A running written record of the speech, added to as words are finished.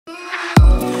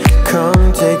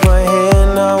Take my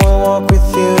hand, I will walk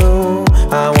with you.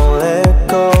 I won't let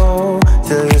go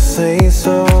till you say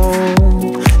so.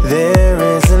 There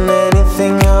isn't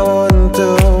anything I wouldn't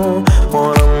do.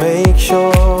 Wanna make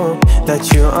sure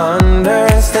that you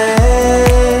understand.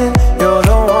 You're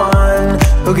the one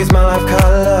who gives my life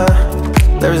color.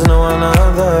 There is no one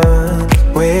other.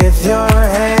 With your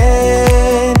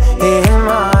hand in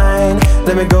mine,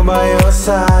 let me go by your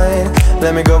side.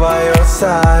 Let me go by your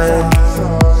side.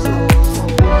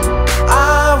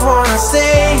 I wanna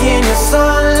stay in your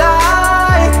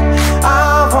sunlight.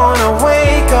 I wanna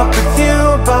wake up with you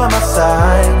by my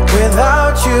side.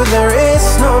 Without you there is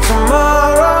no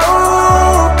tomorrow.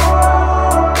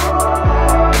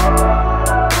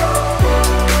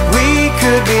 We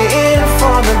could be in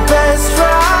for the best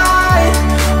ride.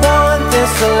 Want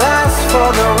this to last for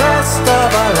the rest of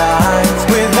our lives.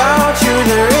 Without you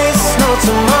there is no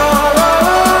tomorrow.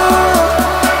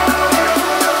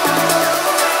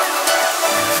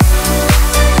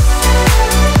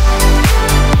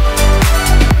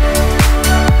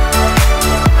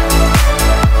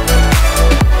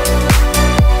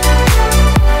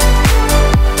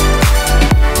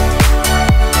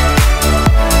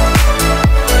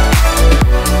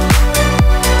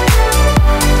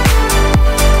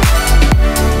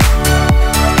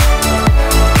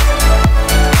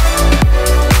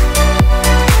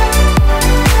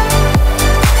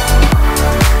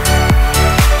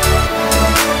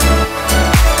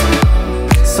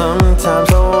 Sometimes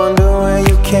I wonder where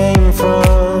you came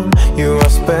from. You are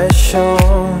special,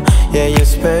 yeah, you're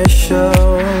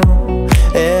special.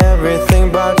 Everything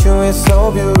about you is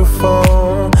so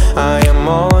beautiful. I am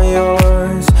all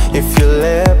yours if you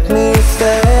let me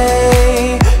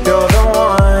stay. You're the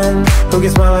one who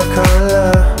gives my life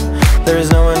color. There is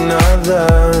no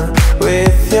another.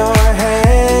 With your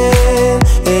hand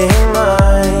in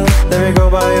mine, let me go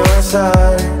by your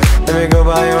side. Let me go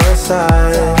by your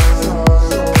side.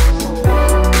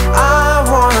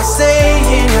 Stay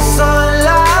in your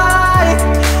sunlight.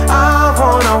 I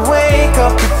wanna wake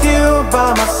up with you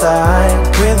by my side.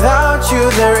 Without you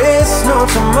there is no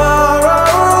tomorrow.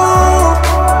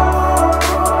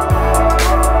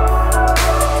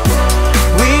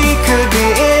 We could be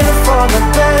in for the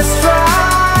best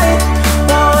ride.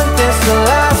 Want this to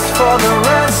last for the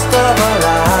rest of our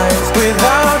lives.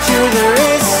 Without you there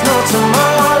is no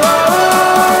tomorrow.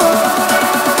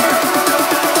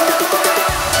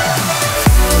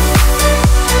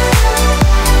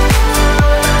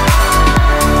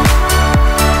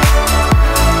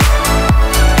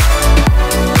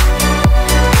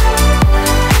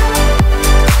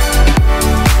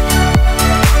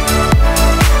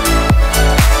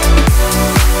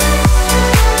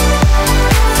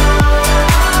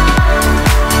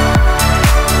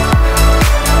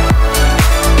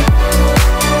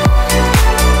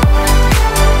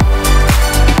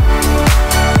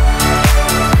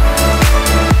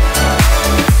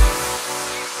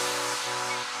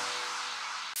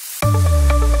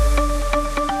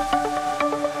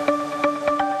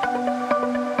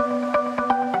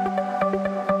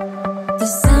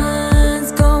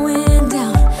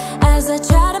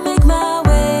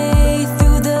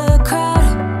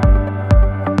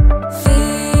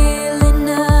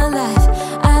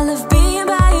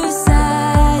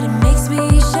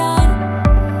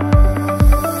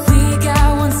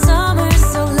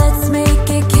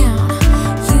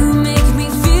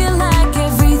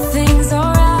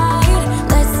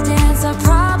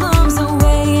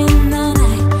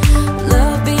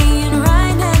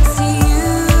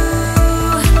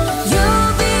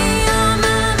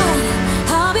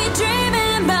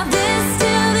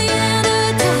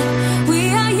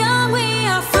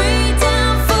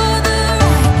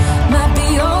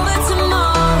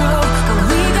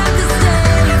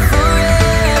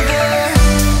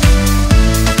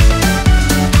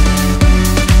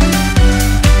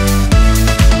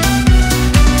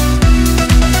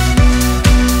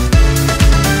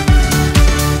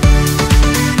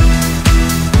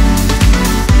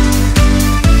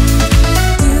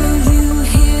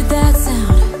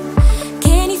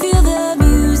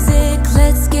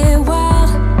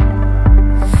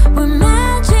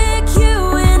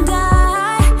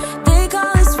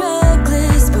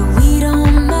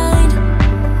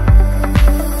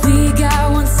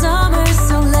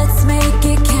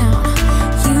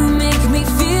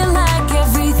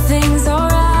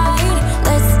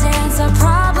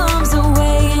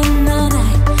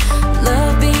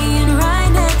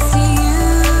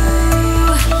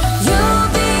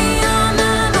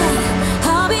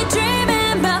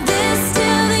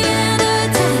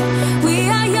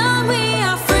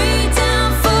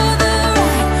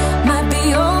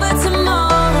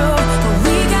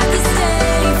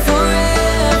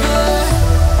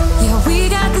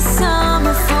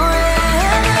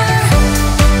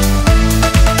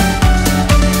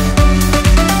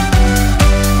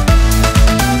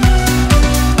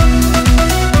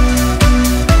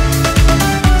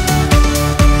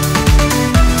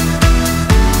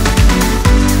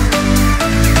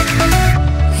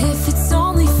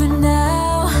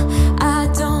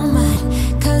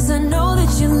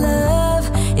 your love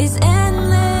is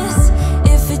endless.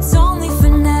 If it's only for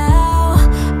now,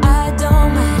 I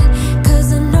don't mind,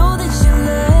 'cause I know that your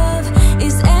love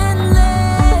is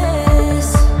endless.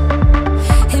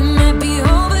 It might be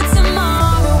over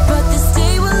tomorrow, but this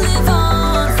day will live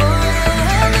on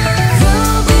forever.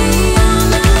 You'll be on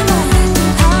my mind,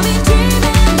 I'll be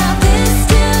dreaming about this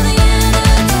till the end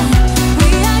of time. We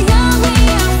are young, we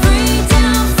are free,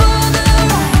 down for the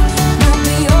ride. Might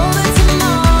be over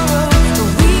tomorrow, but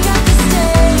we got to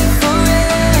stay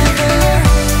forever.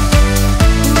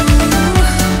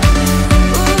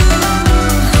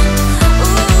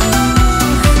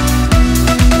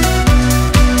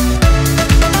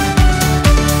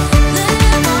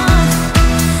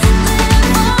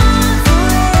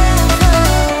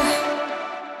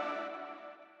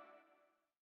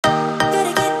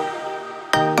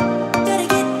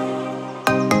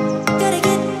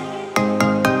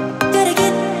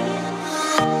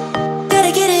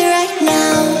 Gotta get it right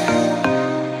now.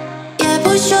 Yeah,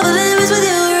 push all the limits with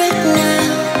you right now.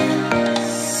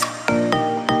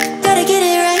 Gotta get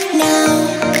it right now.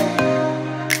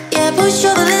 Yeah, push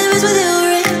all the limits with you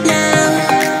right now.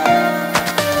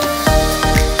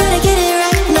 Gotta get it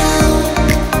right now.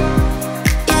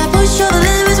 Yeah, push all the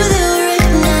limits with you right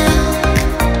now.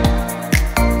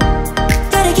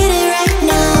 Gotta get it right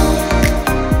now.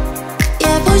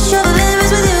 Yeah, push all the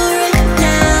limits with you right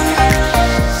now.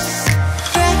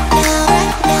 Right now,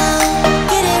 right now.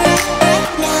 Get it right, right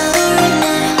now, right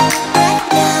now, right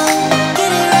now.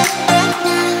 Get it right, right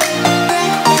now,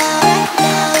 right now, right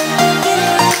now. Get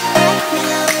it right, right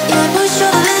now. Yeah, push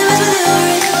all the limits with you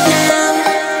right now.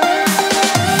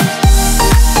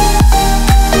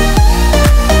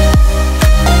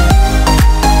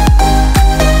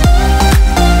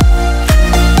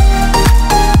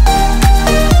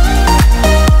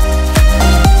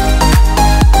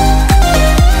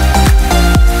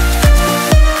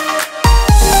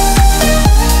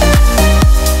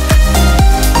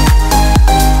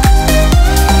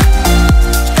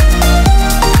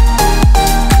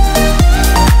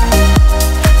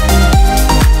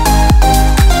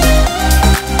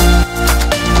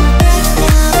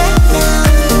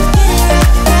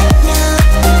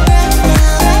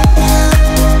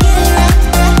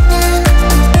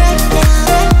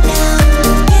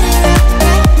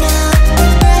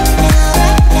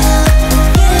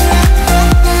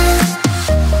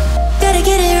 Gotta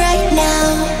get it right now.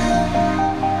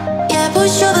 Yeah,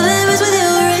 push all the limits with you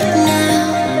right now.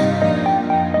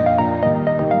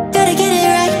 Gotta get it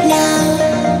right now.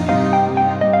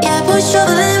 Yeah, push all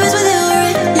the limits with you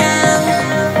right now.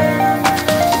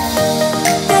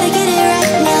 Gotta get it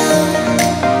right now.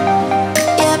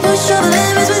 Yeah, push all the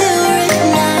limits with you right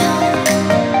now.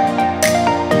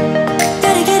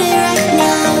 Gotta get it right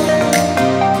now.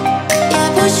 Yeah,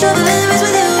 push all the limits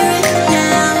with you right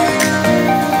now.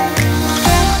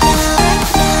 Right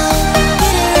now,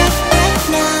 get it right, right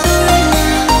now, right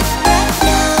now, right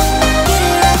now. Get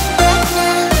it right, right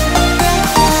now, right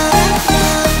now, right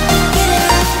now. Get it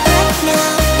right, right now.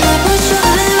 Yeah, push all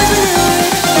the limits with you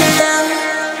right now.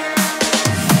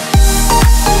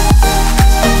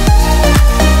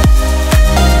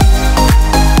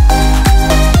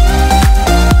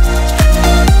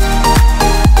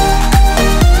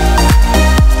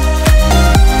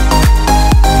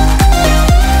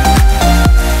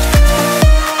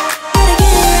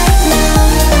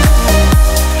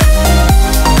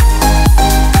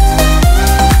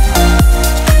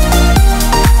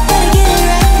 Gotta get it right now. Gotta get it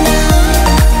right now.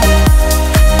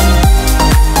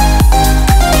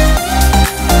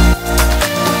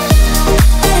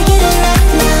 Gotta get it right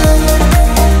now.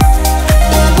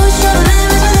 Yeah, push all the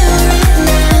limits with you right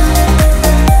now.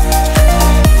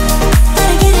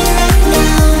 Gotta get it right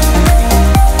now.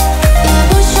 Yeah,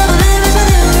 push all the limits with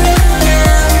you right now.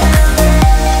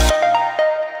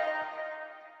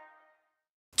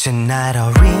 Tonight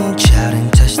I'll reach out and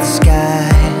touch the sky.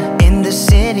 In the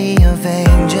city of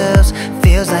angels,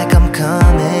 feels like I'm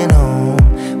coming home.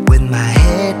 With my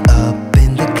head up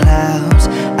in the clouds,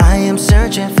 I am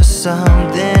searching for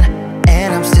something,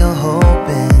 and I'm still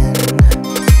hoping.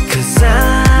 'Cause I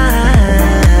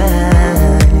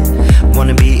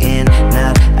wanna be in,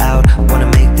 not out, wanna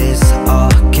make this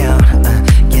all count.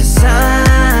 Yes, I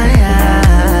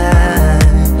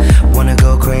wanna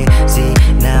go crazy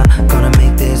now, gonna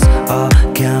make this all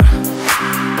count.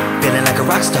 Feeling like a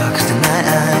rock star, 'cause tonight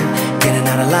I'm getting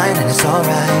out of line and it's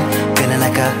alright. Feeling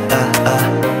like a,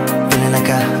 feeling like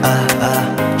a,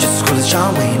 just as cool as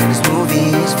John Wayne in his movie